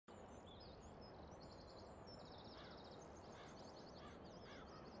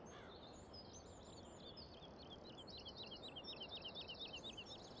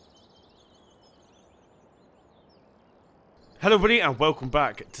Hello everybody and welcome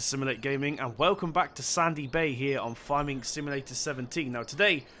back to Simulate Gaming and welcome back to Sandy Bay here on Farming Simulator 17. Now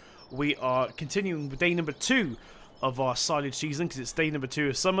today we are continuing with day number 2 of our silage season because it's day number 2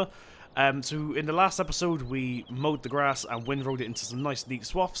 of summer. So in the last episode we mowed the grass and windrowed it into some nice neat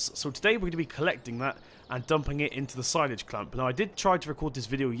swaths. So today we're going to be collecting that and dumping it into the silage clamp. Now I did try to record this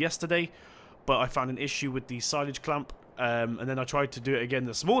video yesterday but I found an issue with the silage clamp and then I tried to do it again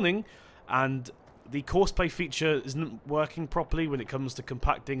this morning and the course play feature isn't working properly when it comes to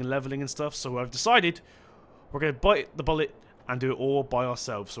compacting and leveling and stuff, so I've decided we're going to bite the bullet and do it all by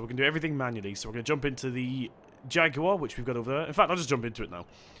ourselves. So we're going to do everything manually. So we're going to jump into the Jaguar, which we've got over there. In fact, I'll just jump into it now.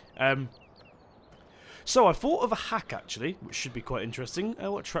 So I thought of a hack, actually, which should be quite interesting.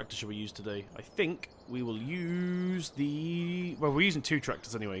 What tractor should we use today? I think we will use the... Well, we're using 2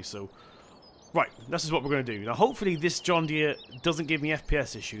 tractors anyway, so... Right, this is what we're going to do. Now, hopefully this John Deere doesn't give me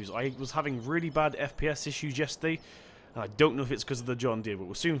FPS issues. I was having really bad FPS issues yesterday, and I don't know if it's because of the John Deere, but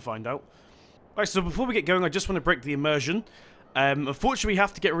we'll soon find out. Right, so before we get going, I just want to break the immersion. Unfortunately, we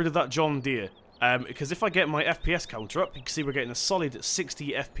have to get rid of that John Deere, because if I get my FPS counter up, you can see we're getting a solid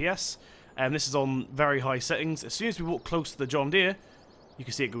 60 FPS, and this is on very high settings. As soon as we walk close to the John Deere, you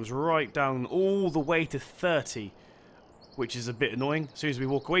can see it goes right down all the way to 30, which is a bit annoying. As soon as we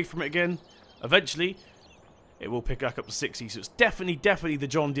walk away from it again, eventually, it will pick back up to 60, so it's definitely the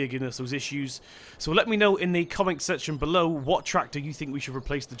John Deere giving us those issues. So let me know in the comment section below what tractor you think we should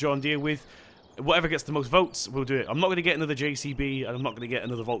replace the John Deere with. Whatever gets the most votes, we'll do it. I'm not going to get another JCB, and I'm not going to get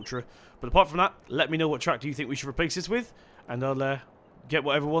another Vultra. But apart from that, let me know what tractor you think we should replace this with, and I'll get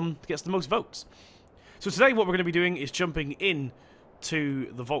whatever one gets the most votes. So today what we're going to be doing is jumping in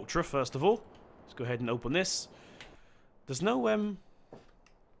to the Vultra, first of all. Let's go ahead and open this. There's no...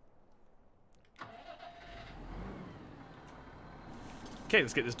 Okay,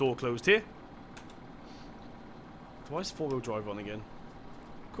 let's get this door closed here. Why is 4-wheel drive on again?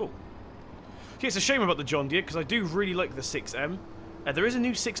 Cool. Okay, it's a shame about the John Deere because I do really like the 6M. There is a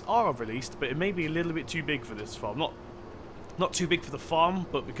new 6R I've released, but it may be a little bit too big for this farm. Not too big for the farm,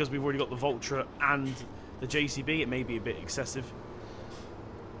 but because we've already got the Vultra and the JCB, it may be a bit excessive.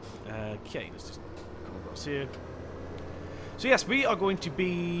 Okay, let's just come across here. So yes, we are going to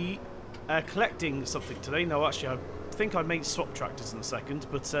be collecting something today. Now, actually, I think I may swap tractors in a second,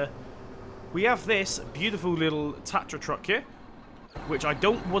 but we have this beautiful little Tatra truck here, which I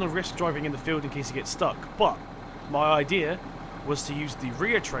don't want to risk driving in the field in case it gets stuck, but my idea was to use the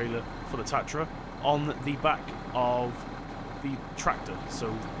rear trailer for the Tatra on the back of the tractor,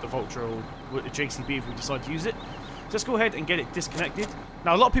 so the Vultra or the JCB if we decide to use it. Just go ahead and get it disconnected.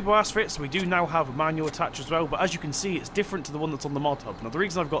 Now, a lot of people ask for it, so we do now have a manual attach as well, but as you can see, it's different to the one that's on the mod hub. Now, the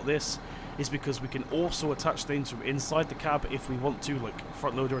reason I've got this is because we can also attach things from inside the cab if we want to, like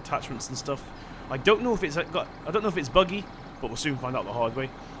front loader attachments and stuff. I don't know if it's buggy, but we'll soon find out the hard way.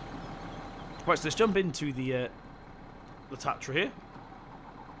 Right, so let's jump into the Tatra here.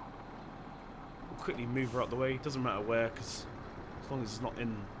 We'll quickly move her out the way. Doesn't matter where, because as long as it's not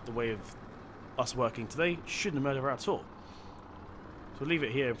in the way of us working today, shouldn't matter at all. So we'll leave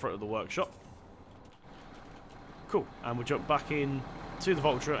it here in front of the workshop. Cool, and we'll jump back in to the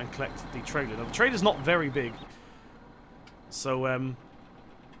Vultra and collect the trailer. Now the trailer's not very big, so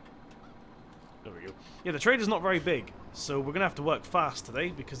there we go. Yeah, the trailer's not very big, so we're gonna have to work fast today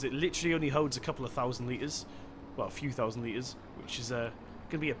because it literally only holds a couple of thousand litres, well, a few thousand litres, which is gonna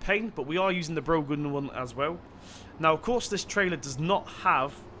be a pain. But we are using the Brogun one as well. Now, of course, this trailer does not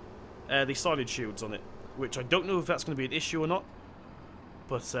have the silage shields on it, which I don't know if that's going to be an issue or not,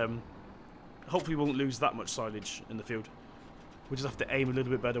 but hopefully we won't lose that much silage in the field. We just have to aim a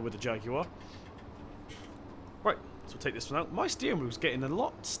little bit better with the Jaguar. Right, so we'll take this one out. My steering wheel's getting a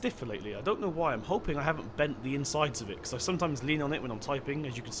lot stiffer lately. I don't know why. I'm hoping I haven't bent the insides of it, because I sometimes lean on it when I'm typing.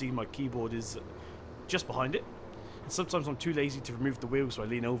 As you can see, my keyboard is just behind it. And sometimes I'm too lazy to remove the wheel, so I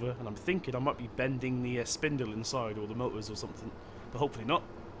lean over, and I'm thinking I might be bending the spindle inside, or the motors or something, but hopefully not.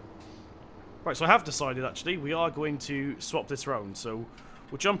 Right, so I have decided, actually, we are going to swap this round. So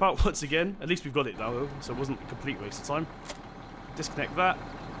we'll jump out once again. At least we've got it now, though, so it wasn't a complete waste of time. Disconnect that.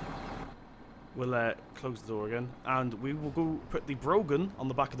 We'll close the door again. And we will go put the Brogun on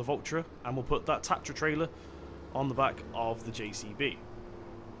the back of the Vultra, and we'll put that Tatra trailer on the back of the JCB.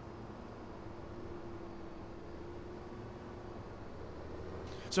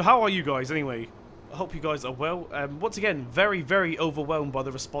 So how are you guys, anyway? I hope you guys are well. Once again, very overwhelmed by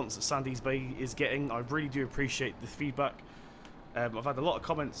the response that Sandy's Bay is getting. I really do appreciate the feedback. I've had a lot of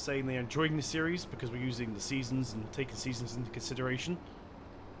comments saying they're enjoying the series because we're using the seasons and taking seasons into consideration.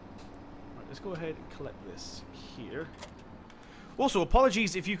 Right, let's go ahead and collect this here. Also,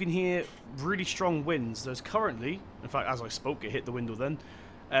 apologies if you can hear really strong winds. There's currently, in fact, as I spoke, it hit the window then.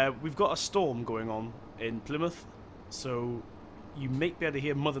 We've got a storm going on in Plymouth, so you may be able to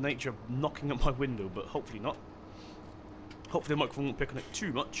hear Mother Nature knocking at my window, but hopefully not. Hopefully the microphone won't pick on it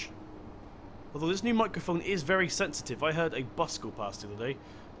too much. Although this new microphone is very sensitive. I heard a bus go past the other day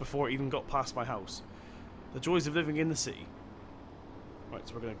before it even got past my house. The joys of living in the city. Right,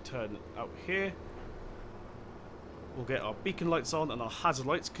 so we're going to turn out here. We'll get our beacon lights on and our hazard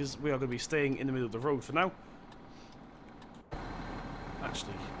lights because we are going to be staying in the middle of the road for now.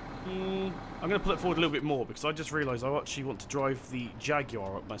 Actually, I'm going to pull it forward a little bit more because I just realised I actually want to drive the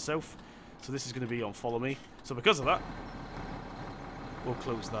Jaguar up myself. So this is going to be on follow me. So because of that, we'll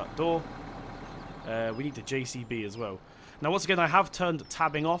close that door. We need the JCB as well. Now once again I have turned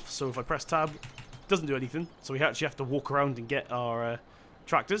tabbing off, so if I press tab, it doesn't do anything. So we actually have to walk around and get our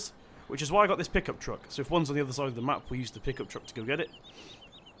tractors, which is why I got this pickup truck. So if one's on the other side of the map, we use the pickup truck to go get it.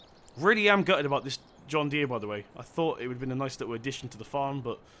 Really am gutted about this John Deere, by the way. I thought it would have been a nice little addition to the farm,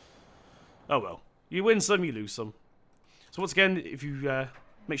 but oh well. You win some, you lose some. So once again, if you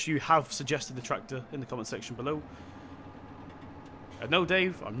make sure you have suggested the tractor in the comment section below. No,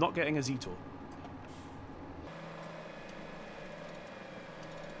 Dave, I'm not getting a Z-Tour.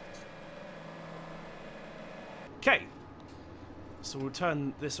 Okay, so we'll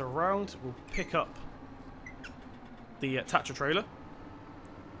turn this around. We'll pick up the tractor trailer.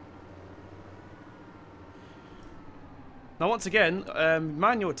 Now, once again,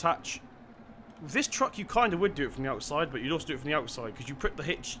 manual attach. With this truck, you kind of would do it from the outside, but you'd also do it from the outside because you put the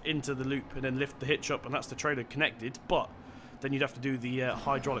hitch into the loop and then lift the hitch up, and that's the trailer connected. But then you'd have to do the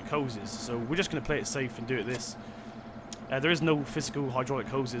hydraulic hoses. So we're just going to play it safe and do it this. There is no physical hydraulic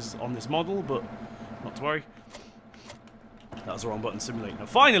hoses on this model, but not to worry. That was the wrong button, simulate. Now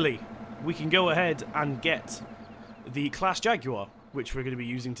finally, we can go ahead and get the Class Jaguar, which we're going to be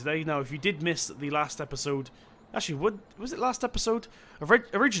using today. Now if you did miss the last episode, actually, was it last episode?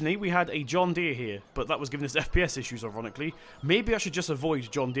 Originally we had a John Deere here, but that was giving us FPS issues, ironically. Maybe I should just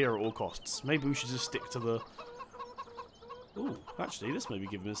avoid John Deere at all costs. Maybe we should just stick to the... Ooh, actually this may be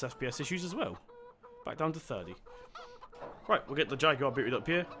giving us FPS issues as well. Back down to 30. Right, we'll get the Jaguar booted up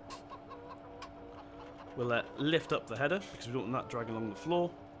here. We'll lift up the header because we don't want that dragging along the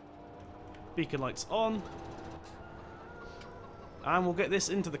floor. Beacon lights on. And we'll get this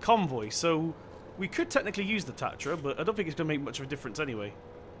into the convoy. So we could technically use the Tatra, but I don't think it's going to make much of a difference anyway.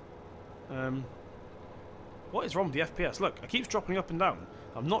 What is wrong with the FPS? Look, it keeps dropping up and down.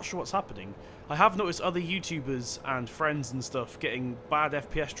 I'm not sure what's happening. I have noticed other YouTubers and friends and stuff getting bad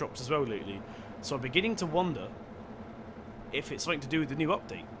FPS drops as well lately. So I'm beginning to wonder if it's something to do with the new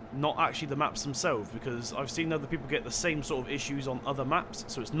update. Not actually the maps themselves, because I've seen other people get the same sort of issues on other maps,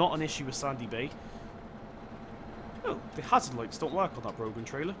 so it's not an issue with Sandy Bay. Oh, the hazard lights don't work on that Brogan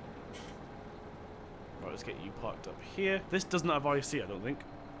trailer. Right, let's get you parked up here. This doesn't have IC, I don't think.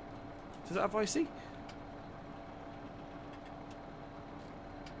 Does it have IC?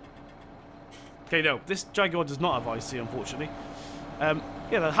 Okay, no, this Jaguar does not have IC, unfortunately. Yeah,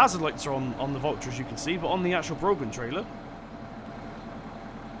 the hazard lights are on the Vulture, as you can see, but on the actual Brogan trailer,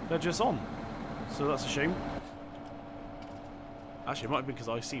 they're just on. So that's a shame. Actually, it might have been because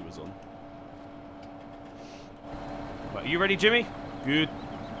IC was on. Right, are you ready, Jimmy? Good.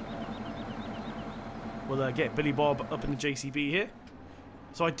 We'll get Billy Bob up in the JCB here.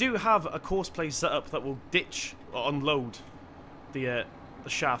 So I do have a course play set up that will ditch or unload the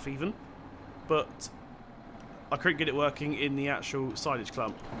shaft even, but I couldn't get it working in the actual silage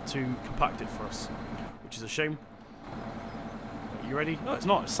clamp to compact it for us, which is a shame. You ready? No, it's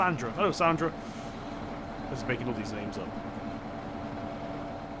not. It's Sandra. Hello, Sandra. Let's making all these names up.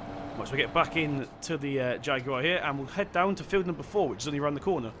 Right, so we get back in to the Jaguar here, and we'll head down to field number 4, which is only around the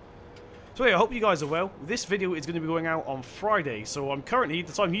corner. So yeah, I hope you guys are well. This video is going to be going out on Friday, so I'm currently,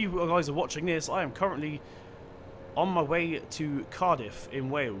 the time you guys are watching this, I am currently on my way to Cardiff in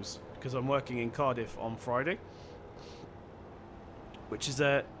Wales, because I'm working in Cardiff on Friday. Which is,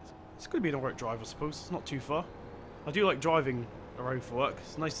 it's going to be an alright drive, I suppose. It's not too far. I do like driving around for work.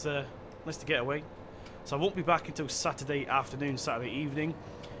 It's nice to get away. So I won't be back until Saturday afternoon, Saturday evening.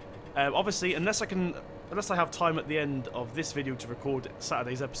 Obviously, unless I have time at the end of this video to record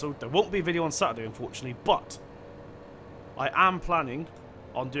Saturday's episode, there won't be a video on Saturday, unfortunately, but I am planning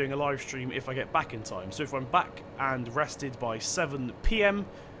on doing a live stream if I get back in time. So if I'm back and rested by 7 PM,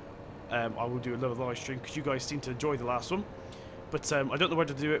 I will do another live stream because you guys seem to enjoy the last one. But I don't know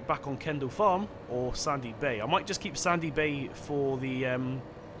whether to do it back on Kendall Farm or Sandy Bay. I might just keep Sandy Bay for the...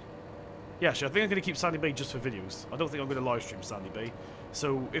 Yeah, actually, I think I'm going to keep Sandy Bay just for videos. I don't think I'm going to live stream Sandy Bay.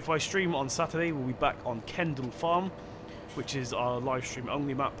 So if I stream on Saturday, we'll be back on Kendall Farm. which is our live stream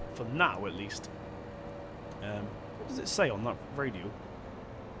only map for now, at least. What does it say on that radio?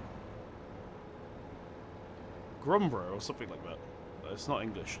 Grumbro or something like that. It's not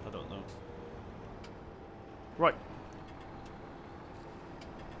English, I don't know. Right.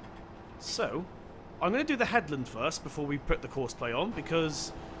 So, I'm going to do the headland first before we put the courseplay on,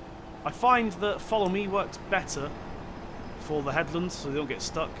 because I find that follow me works better for the headlands so they don't get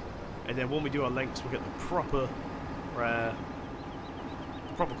stuck. And then when we do our links, we'll get the proper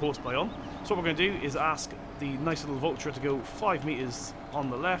courseplay on. So what we're going to do is ask the nice little vulture to go 5 meters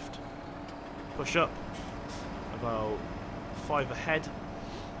on the left, push up about 5 ahead.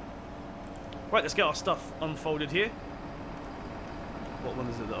 Right, let's get our stuff unfolded here. What one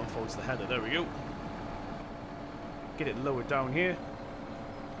is it that unfolds the header? There we go. Get it lowered down here.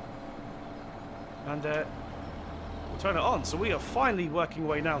 And we'll turn it on. So we are finally working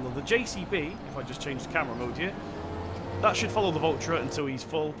away now. Now the JCB, if I just change the camera mode here, that should follow the Vulture until he's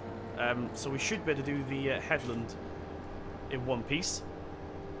full. So we should be able to do the headland in one piece.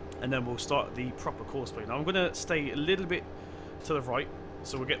 And then we'll start the proper courseplay. Now I'm going to stay a little bit to the right,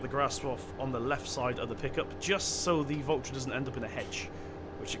 so we'll get the grass swath on the left side of the pickup, just so the Vulture doesn't end up in a hedge,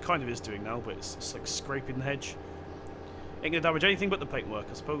 which it kind of is doing now, but it's like scraping the hedge. Ain't going to damage anything but the paintwork,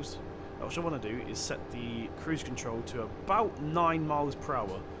 I suppose. What I want to do is set the cruise control to about 9 miles per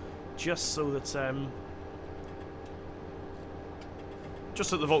hour, just so that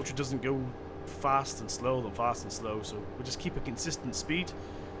the Vulture doesn't go fast and slow, then fast and slow. So we'll just keep a consistent speed,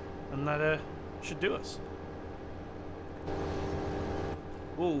 and that should do us.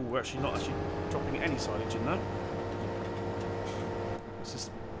 Oh, we're actually not dropping any silage in now. Let's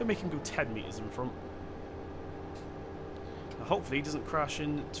just make him go 10 meters in front. Now, hopefully he doesn't crash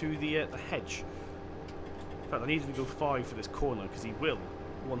into the hedge. In fact, I need him to go 5 for this corner, because he will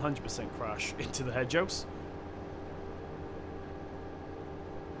 100% crash into the hedge house.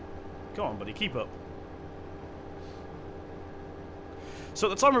 Come on, buddy, keep up. So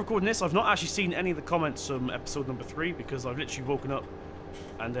at the time of recording this, I've not actually seen any of the comments from episode number 3, because I've literally woken up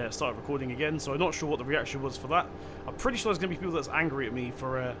and started recording again, so I'm not sure what the reaction was for that. I'm pretty sure there's going to be people that's angry at me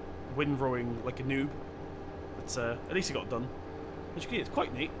for windrowing like a noob, but at least it got done. Which it's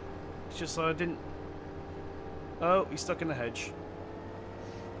quite neat. It's just I didn't... Oh, he's stuck in the hedge.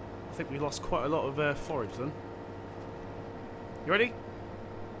 I think we lost quite a lot of forage then. You ready?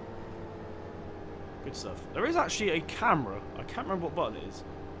 Good stuff. There is actually a camera. I can't remember what button it is.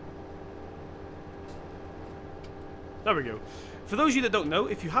 There we go. For those of you that don't know,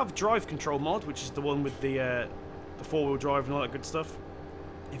 if you have Drive Control mod, which is the one with the 4-wheel drive and all that good stuff,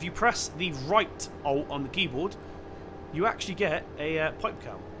 if you press the right Alt on the keyboard, you actually get a pipe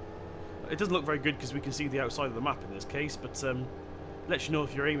cam. It doesn't look very good because we can see the outside of the map in this case, but lets you know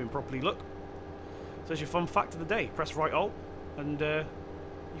if you're aiming properly. Look. So that's your fun fact of the day. Press right Alt and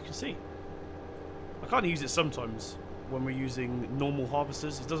you can see. I kind of use it sometimes when we're using normal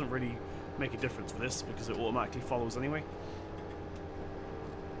harvesters. It doesn't really make a difference for this because it automatically follows anyway.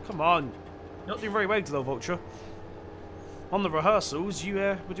 Come on. You're not doing very well today, Vulture. On the rehearsals, you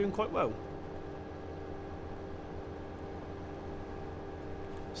were doing quite well.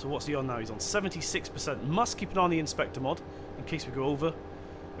 So what's he on now? He's on 76%. Must keep an eye on the inspector mod in case we go over.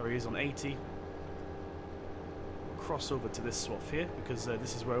 There he is on 80. We'll cross over to this swath here because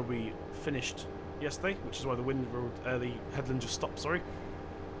this is where we finished yesterday, which is why the headland just stopped, sorry.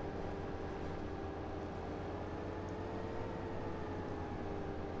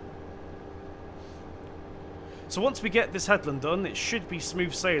 So once we get this headland done, it should be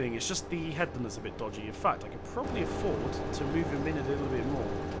smooth sailing. It's just the headland that's a bit dodgy. In fact, I could probably afford to move him in a little bit more.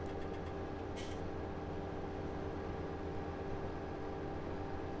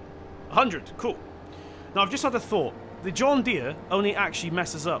 $100, cool. Now I've just had a thought. The John Deere only actually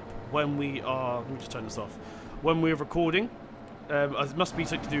messes up when we are... Let me just turn this off. When we're recording. It must be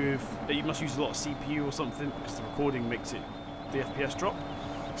something to do with... You must use a lot of CPU or something because the recording makes it the FPS drop.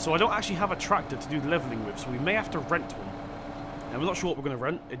 So I don't actually have a tractor to do the leveling with, so we may have to rent one. And we're not sure what we're going to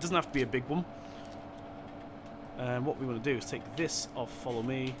rent. It doesn't have to be a big one. And what we want to do is take this off follow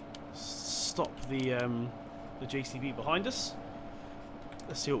me. Stop the JCB behind us.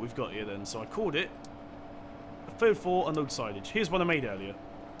 Let's see what we've got here then. So I called it Ep.4 unload silage. Here's one I made earlier.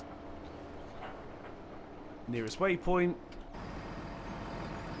 Nearest waypoint.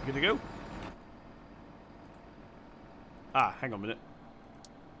 Good to go? Ah, hang on a minute.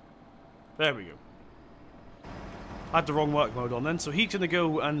 There we go. I had the wrong work mode on then, so he's going to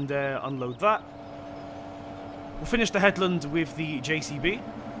go and unload that. We'll finish the headland with the JCB,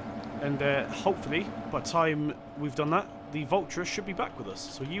 and hopefully, by the time we've done that, the Vulture should be back with us.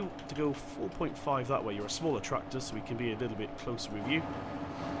 So you to go 4.5 that way. You're a smaller tractor, so we can be a little bit closer with you.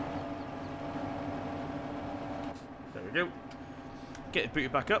 There we go. Get it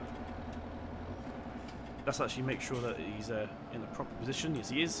booted back up. Let's actually make sure that he's in the proper position. Yes,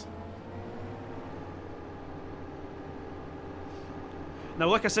 he is. Now,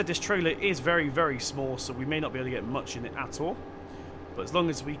 like I said, this trailer is very, very small, so we may not be able to get much in it at all. But as long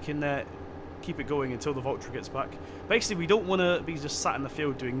as we can keep it going until the Vulture gets back. Basically, we don't want to be just sat in the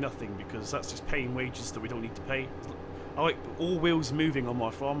field doing nothing, because that's just paying wages that we don't need to pay. I like all wheels moving on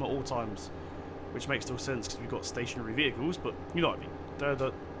my farm at all times, which makes no sense because we've got stationary vehicles, but you know what I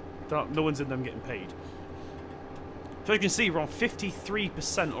mean. No one's in them getting paid. So you can see, we're on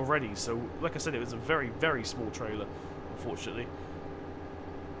 53% already, so like I said, it was a very, very small trailer, unfortunately.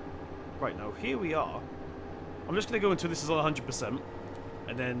 Right, now, here we are. I'm just going to go until this is on 100%,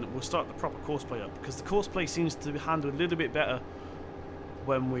 and then we'll start the proper course play up, because the course play seems to handle a little bit better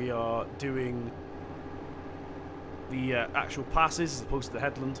when we are doing the actual passes as opposed to the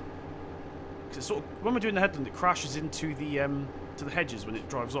headland. Because sort of, when we're doing the headland, it crashes into the hedges when it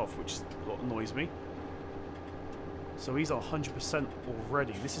drives off, which is what annoys me. So he's on 100%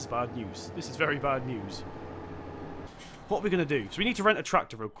 already. This is bad news. This is very bad news. What are we going to do? So we need to rent a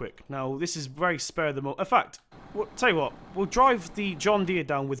tractor real quick. Now, this is very spare the moment. In fact, tell you what, we'll drive the John Deere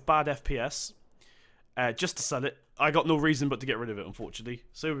down with bad FPS just to sell it. I got no reason but to get rid of it, unfortunately.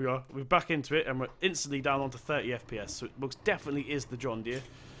 So here we are. We're back into it, and we're instantly down onto 30 FPS. So it most definitely is the John Deere.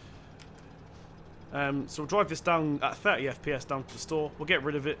 So we'll drive this down at 30 FPS down to the store. We'll get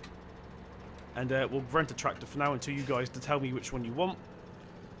rid of it. And we'll rent a tractor for now until you guys to tell me which one you want.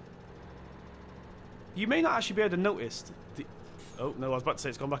 You may not actually be able to notice the... Oh, no, I was about to say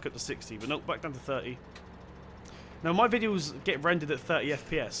it's gone back up to 60, but no, back down to 30. Now, my videos get rendered at 30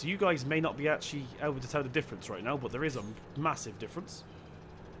 FPS, so you guys may not be actually able to tell the difference right now, but there is a massive difference.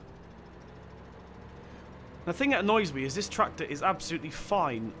 The thing that annoys me is this tractor is absolutely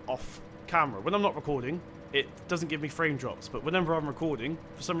fine off camera. When I'm not recording, it doesn't give me frame drops, but whenever I'm recording,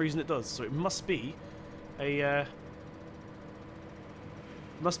 for some reason it does. So it must be a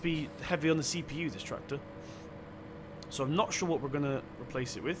must be heavy on the CPU, this tractor. So I'm not sure what we're going to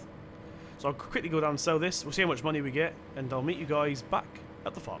replace it with. So I'll quickly go down and sell this. We'll see how much money we get, and I'll meet you guys back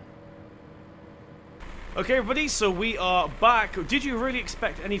at the farm. Okay, everybody, so we are back. Did you really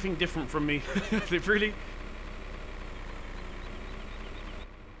expect anything different from me? Really?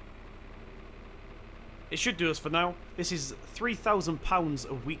 It should do us for now. This is £3,000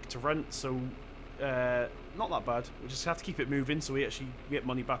 a week to rent, so not that bad. We just have to keep it moving so we actually get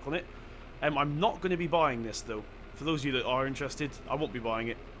money back on it. I'm not going to be buying this, though. For those of you that are interested, I won't be buying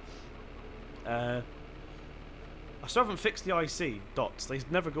it. I still haven't fixed the IC dots. They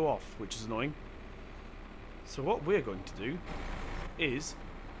never go off, which is annoying. So what we're going to do is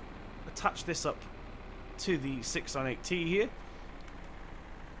attach this up to the 698T here.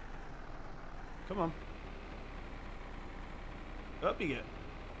 Come on. Up you get.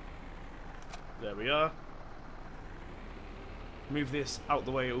 There we are. Move this out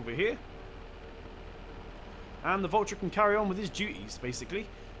the way over here. And the Vulture can carry on with his duties, basically.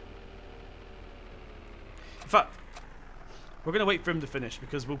 In fact, we're going to wait for him to finish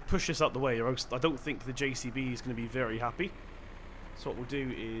because we'll push this out the way, or else I don't think the JCB is going to be very happy. So what we'll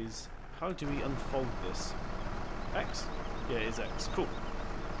do is, how do we unfold this? X? Yeah, it is X. Cool.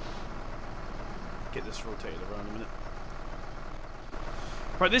 Get this rotated around a minute.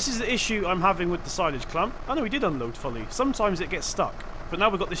 Right, this is the issue I'm having with the silage clamp. I know we did unload fully. Sometimes it gets stuck, but now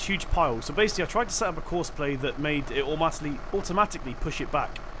we've got this huge pile. So basically I tried to set up a course play that made it automatically push it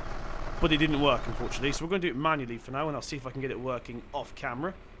back, but it didn't work, unfortunately. So we're going to do it manually for now, and I'll see if I can get it working off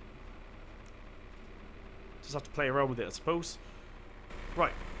camera. Just have to play around with it, I suppose.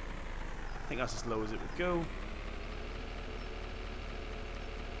 Right. I think that's as low as it would go.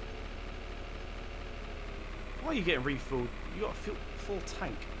 Why are you getting refilled? You got a full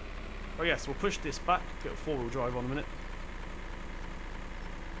tank. Oh yes, we'll push this back, get a four-wheel drive on a minute.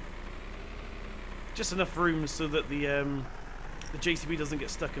 Just enough room so that the JCB doesn't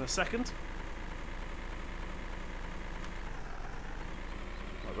get stuck in a second.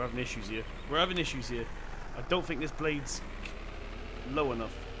 Right, we're having issues here. We're having issues here. I don't think this blade's low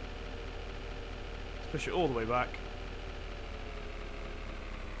enough. Let's push it all the way back.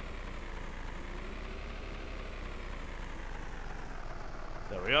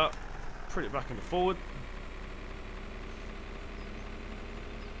 There we are. Put it back into forward.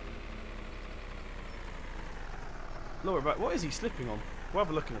 Lower back. What is he slipping on? We'll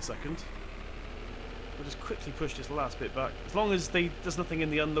have a look in a second. We'll just quickly push this last bit back. As long as there's nothing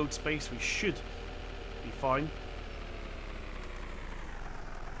in the unload space, we should be fine.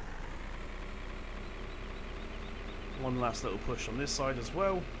 One last little push on this side as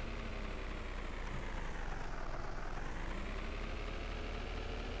well.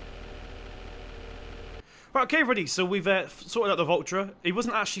 Right, okay, ready. So we've sorted out the Vulture. It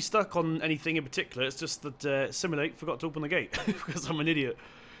wasn't actually stuck on anything in particular. It's just that Simulate forgot to open the gate because I'm an idiot.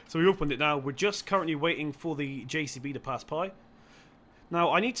 So we opened it now. We're just currently waiting for the JCB to pass by.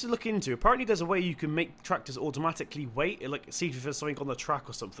 Now, I need to look into, apparently there's a way you can make tractors automatically wait, like see if there's something on the track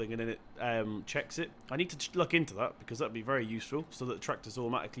or something, and then it checks it. I need to look into that, because that would be very useful, so that the tractors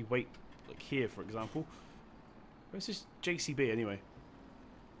automatically wait, like here, for example. Where's this JCB, anyway?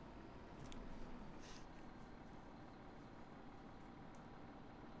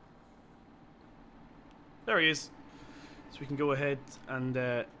 There he is. So we can go ahead and,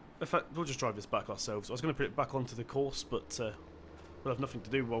 in fact, we'll just drive this back ourselves. I was going to put it back onto the course, but we'll have nothing to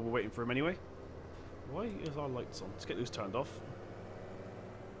do while we're waiting for him anyway. Why is our lights on? Let's get those turned off.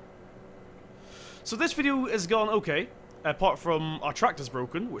 So this video has gone okay, apart from our tractor's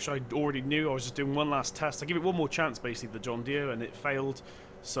broken, which I already knew. I was just doing one last test. I give it one more chance, basically, the John Deere, and it failed.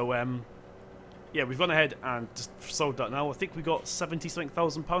 So, yeah, we've gone ahead and just sold that now. I think we got 70-something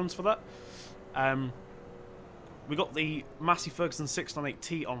thousand pounds for that. We got the Massey Ferguson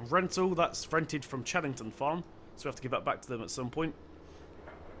 698T on rental. That's rented from Chellington Farm, so we have to give that back to them at some point.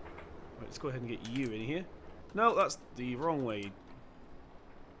 Right, let's go ahead and get you in here. No, that's the wrong way.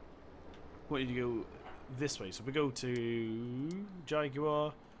 I want you to go this way. So we go to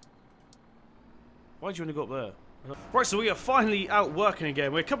Jaguar. Why do you want to go up there? Right, so we are finally out working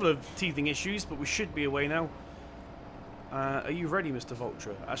again. We're a couple of teething issues, but we should be away now. Are you ready, Mr.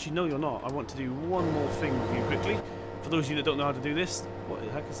 Vulture? Actually, no, you're not. I want to do one more thing with you quickly. For those of you that don't know how to do this, what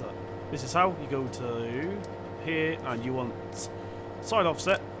the heck is that? This is how you go to here, and you want side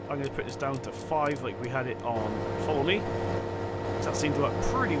offset. I'm going to put this down to 5 like we had it on Follow Me. So that seemed to work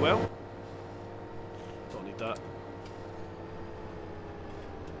pretty well. Don't need that.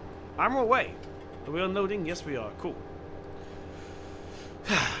 And we're away. Are we unloading? Yes, we are. Cool.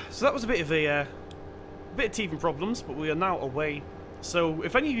 So that was a bit of teething problems, but we are now away. So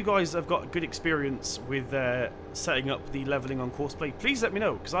if any of you guys have got good experience with setting up the leveling on Courseplay, please let me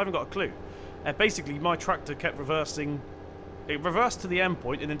know, because I haven't got a clue. Basically, my tractor kept reversing. It reversed to the end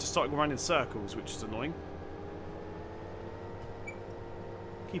point and then just started going around in circles, which is annoying.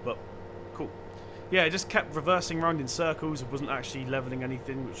 Keep up. Cool. Yeah, it just kept reversing around in circles. It wasn't actually leveling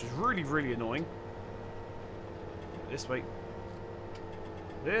anything, which is really, really annoying. This way.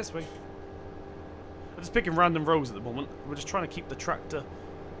 This way. I'm just picking random rows at the moment. We're just trying to keep the tractor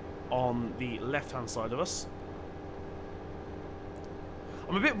on the left-hand side of us.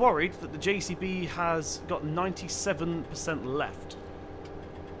 I'm a bit worried that the JCB has got 97% left.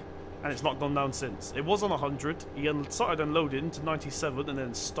 And it's not gone down since. It was on 100. He started unloading to 97 and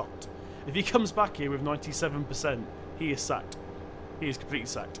then stopped. If he comes back here with 97%, he is sacked. He is completely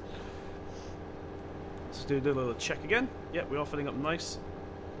sacked. Let's do a little check again. Yep, we are filling up nice.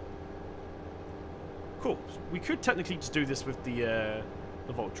 Cool. We could technically just do this with the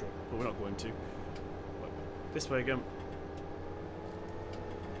Vulture, but we're not going to. Right. This way again.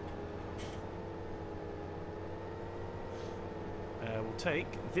 We'll take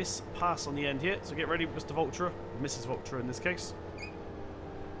this pass on the end here. So get ready, Mr. Vulture, Mrs. Vulture in this case.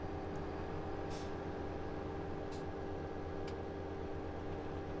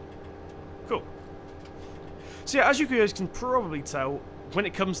 Cool. So yeah, as you guys can probably tell, when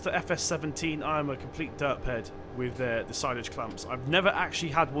it comes to FS17, I'm a complete dirtped with the silage clamps. I've never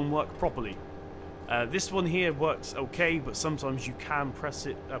actually had one work properly. This one here works okay, but sometimes you can press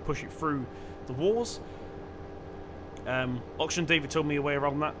it, push it through the walls. OxygenDavid told me a way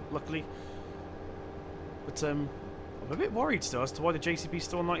around that, luckily. But I'm a bit worried still as to why the JCB is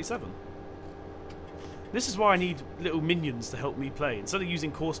still on 97. This is why I need little minions to help me play. Instead of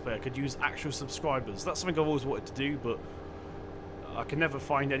using Corsair, I could use actual subscribers. That's something I've always wanted to do, but I can never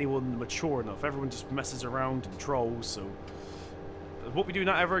find anyone mature enough. Everyone just messes around and trolls, so I won't be doing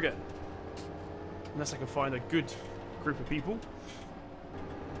that ever again. Unless I can find a good group of people.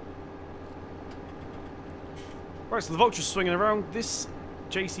 Right, so the Vulture's swinging around. This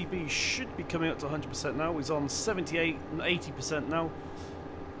JCB should be coming up to 100% now. He's on 78 and 80% now.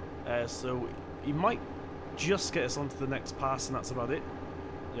 So he might just get us onto the next pass, and that's about it.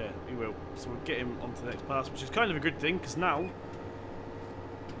 Yeah, he will. So we'll get him onto the next pass, which is kind of a good thing, because now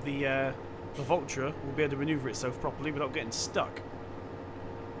the Vulture will be able to maneuver itself properly without getting stuck.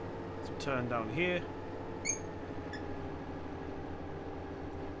 So turn down here.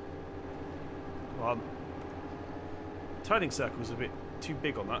 Come on. Turning circle is a bit too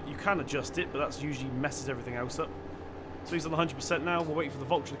big on that. You can adjust it, but that's usually messes everything else up. So he's on 100% now. We're waiting for the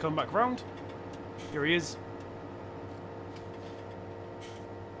Vulture to come back round. Here he is.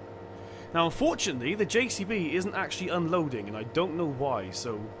 Now, unfortunately, the JCB isn't actually unloading, and I don't know why,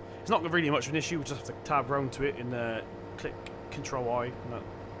 so it's not really much of an issue. We just have to tab round to it and click Control-I, and that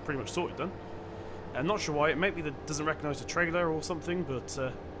pretty much sorted done. I'm not sure why. It might be that it doesn't recognise the trailer or something, but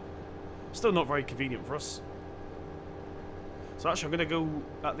still not very convenient for us. So actually, I'm going to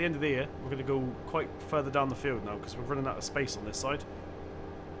go, at the end of the year, we're going to go quite further down the field now, because we're running out of space on this side.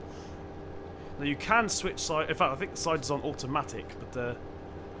 Now, you can switch side. In fact, I think the side is on automatic, but we'll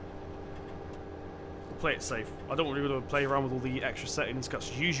play it safe. I don't really want to play around with all the extra settings, because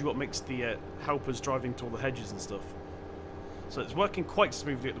it's usually what makes the helpers driving to all the hedges and stuff. So it's working quite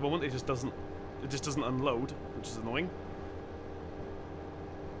smoothly at the moment. It just doesn't unload, which is annoying.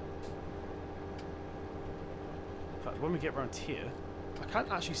 In fact, when we get around here, I can't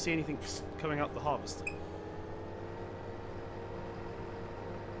actually see anything coming out the harvester.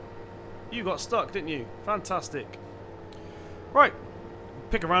 You got stuck, didn't you? Fantastic. Right.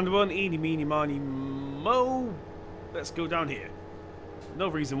 Pick a random one. Eeny, meeny, miny, mo. Let's go down here. No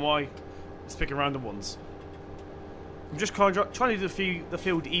reason why. Let's pick a random ones. I'm just trying to do the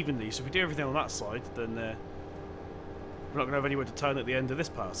field evenly, so if we do everything on that side, then we're not going to have anywhere to turn at the end of this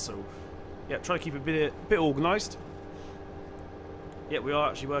pass. So, yeah, try to keep it a bit organised. Yeah, we are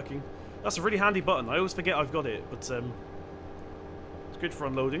actually working. That's a really handy button. I always forget I've got it, but it's good for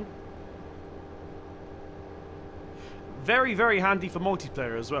unloading. Very, very handy for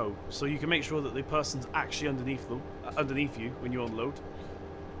multiplayer as well, so you can make sure that the person's actually underneath you when you unload.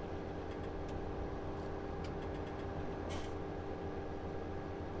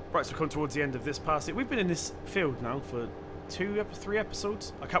 Right, so we come towards the end of this pass. We've been in this field now for 3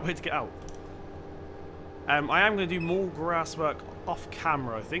 episodes. I can't wait to get out. I am going to do more grass work off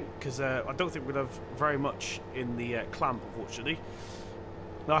camera, I think, because I don't think we're going to have very much in the clamp, unfortunately.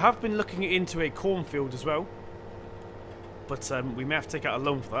 Now, I have been looking into a cornfield as well, but we may have to take out a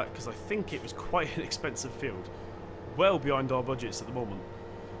loan for that, because I think it was quite an expensive field. Well behind our budgets at the moment.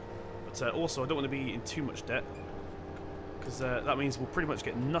 But also, I don't want to be in too much debt, because that means we'll pretty much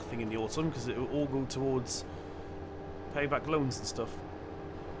get nothing in the autumn, because it will all go towards paying back loans and stuff.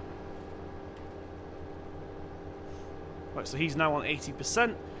 Right, so he's now on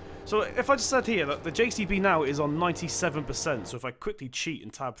 80%. So if I just said here that the JCB now is on 97%, so if I quickly cheat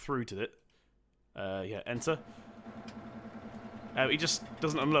and tab through to it, yeah, enter. It just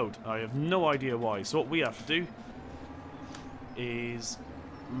doesn't unload. I have no idea why. So what we have to do is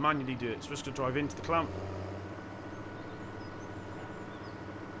manually do it. So we're just going to drive into the clamp.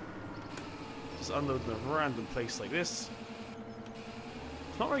 Just unload in a random place like this.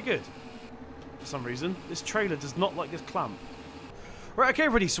 It's not very good. For some reason, this trailer does not like this clamp. Right, okay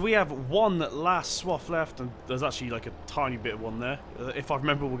everybody, so we have one last swath left, and there's actually like a tiny bit of one there. If I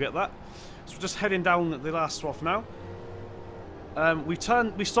remember, we'll get that. So we're just heading down the last swath now. We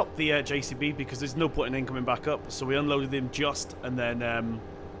stopped the JCB because there's no point in him coming back up, so we unloaded him just, and then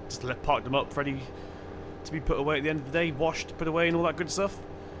just parked him up ready to be put away at the end of the day, washed, put away and all that good stuff.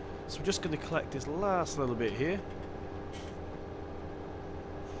 So we're just going to collect this last little bit here.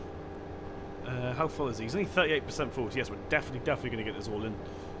 How full is he? He's only 38% full, so yes, we're definitely going to get this all in.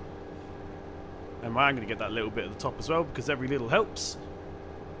 And I'm going to get that little bit at the top as well, because every little helps.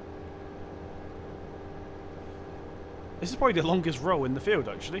 This is probably the longest row in the field,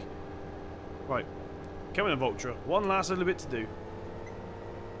 actually. Right. Come on, Vulture. One last little bit to do.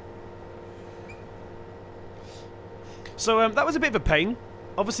 So, that was a bit of a pain.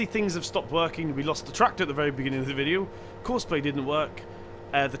 Obviously, things have stopped working. We lost the tractor at the very beginning of the video. Courseplay didn't work.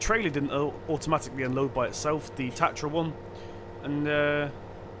 The trailer didn't automatically unload by itself, the Tatra one. And,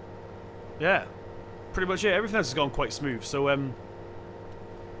 yeah. Pretty much it. Everything else has gone quite smooth. So,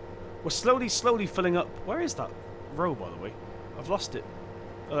 we're slowly filling up. Where is that row, by the way? I've lost it.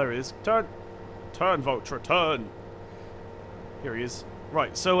 Oh, there he is. Turn! Turn, Vulture, turn! Here he is.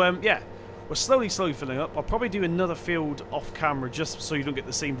 Right, so, yeah. We're slowly filling up. I'll probably do another field off camera just so you don't get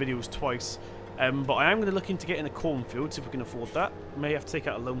the same videos twice. But I am going to look into getting a cornfield, see if we can afford that. May have to take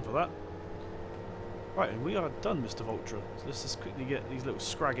out a loan for that. Right, and we are done, Mr. Vulture. So let's just quickly get these little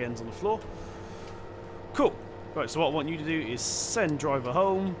scrag ends on the floor. Cool. Right, so what I want you to do is send driver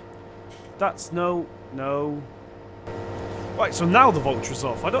home. That's no. Right, so now the Vulture's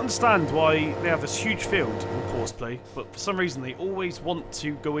off. I don't understand why they have this huge field in Courseplay, but for some reason they always want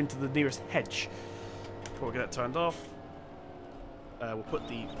to go into the nearest hedge. We'll get that turned off. We'll put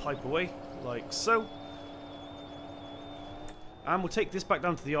the pipe away, like so. And we'll take this back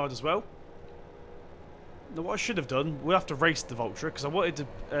down to the yard as well. Now what I should have done, we'll have to race the Vulture, because I wanted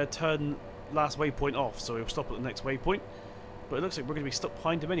to turn last waypoint off, so we'll stop at the next waypoint. But it looks like we're going to be stuck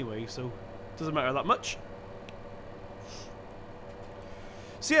behind him anyway, so it doesn't matter that much.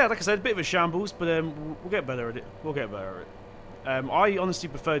 So yeah, like I said, a bit of a shambles, but we'll get better at it. We'll get better at it. I honestly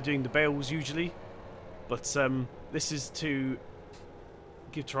prefer doing the bales usually, but this is to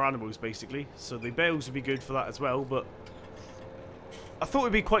give to our animals basically. So the bales would be good for that as well. But I thought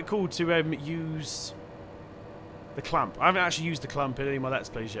it'd be quite cool to use the clamp. I haven't actually used the clamp in any of my Let's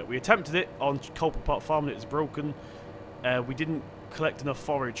Plays yet. We attempted it on Culper Park Farm and it was broken. We didn't collect enough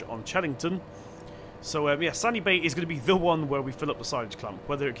forage on Chellington. So yeah, Sandy Bay is going to be the one where we fill up the silage clamp.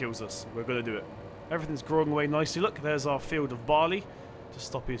 Whether it kills us, we're going to do it. Everything's growing away nicely. Look, there's our field of barley. Just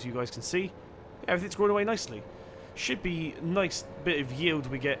stop here so you guys can see. Yeah, everything's growing away nicely. Should be a nice bit of yield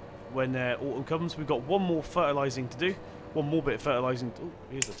we get when autumn comes. We've got one more fertilising to do. One more bit of fertilising. Oh,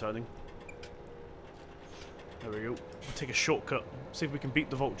 here's the turning. There we go. We'll take a shortcut. See if we can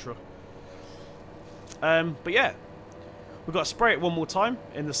beat the Vulture. But yeah, we've got to spray it one more time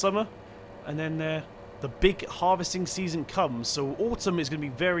in the summer. And then the big harvesting season comes. So autumn is going to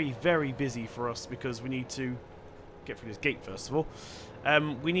be very, very busy for us because we need to get through this gate first of all.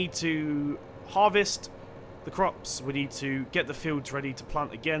 We need to harvest the crops. We need to get the fields ready to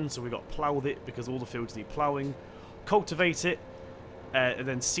plant again. So we've got to plough it because all the fields need ploughing. Cultivate it and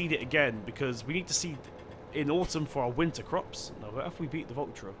then seed it again because we need to seed in autumn for our winter crops. Now, have we beat the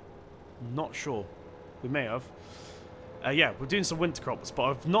Vulture? Not sure. We may have. Yeah, we're doing some winter crops, but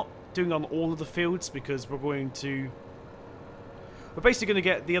I'm not doing on all of the fields because we're basically going to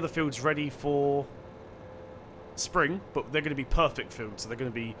get the other fields ready for spring, but they're going to be perfect fields, so they're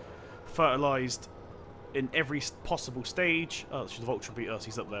going to be fertilised in every possible stage. Oh, should the Vulture beat us?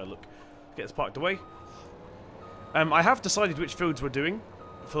 He's up there, look. Get this parked away. I have decided which fields we're doing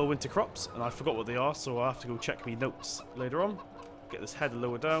for winter crops, and I forgot what they are, so I'll have to go check my notes later on. Get this header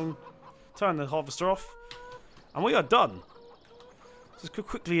lower down, turn the harvester off, and we are done. Just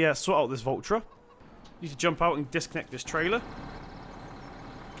quickly sort out this Vulture. Need to jump out and disconnect this trailer.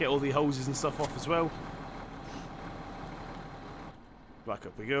 Get all the hoses and stuff off as well. Back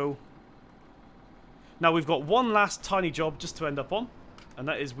up we go. Now we've got one last tiny job just to end up on. And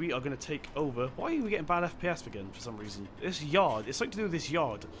that is we are going to take over. Why are we getting bad FPS again for some reason? This yard. It's something to do with this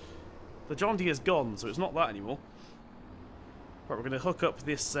yard. The John Deere is gone, so it's not that anymore. Right, we're going to hook up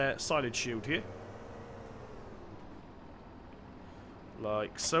this silage shield here.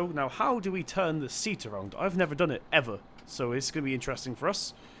 Like so. Now, how do we turn the seat around? I've never done it, ever. So it's going to be interesting for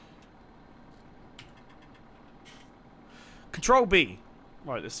us. Control B.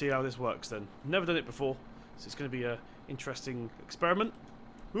 Right, let's see how this works then. Never done it before. So it's going to be an interesting experiment.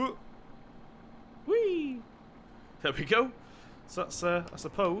 Whee! There we go. So that's, I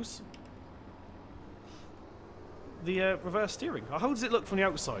suppose, the reverse steering. How does it look from the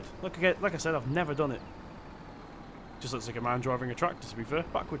outside? Like I said, I've never done it. Just looks like a man driving a tractor, to be fair,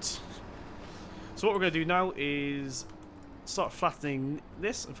 backwards. So what we're going to do now is start flattening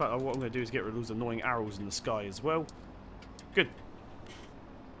this. In fact, what I'm going to do is get rid of those annoying arrows in the sky as well. Good.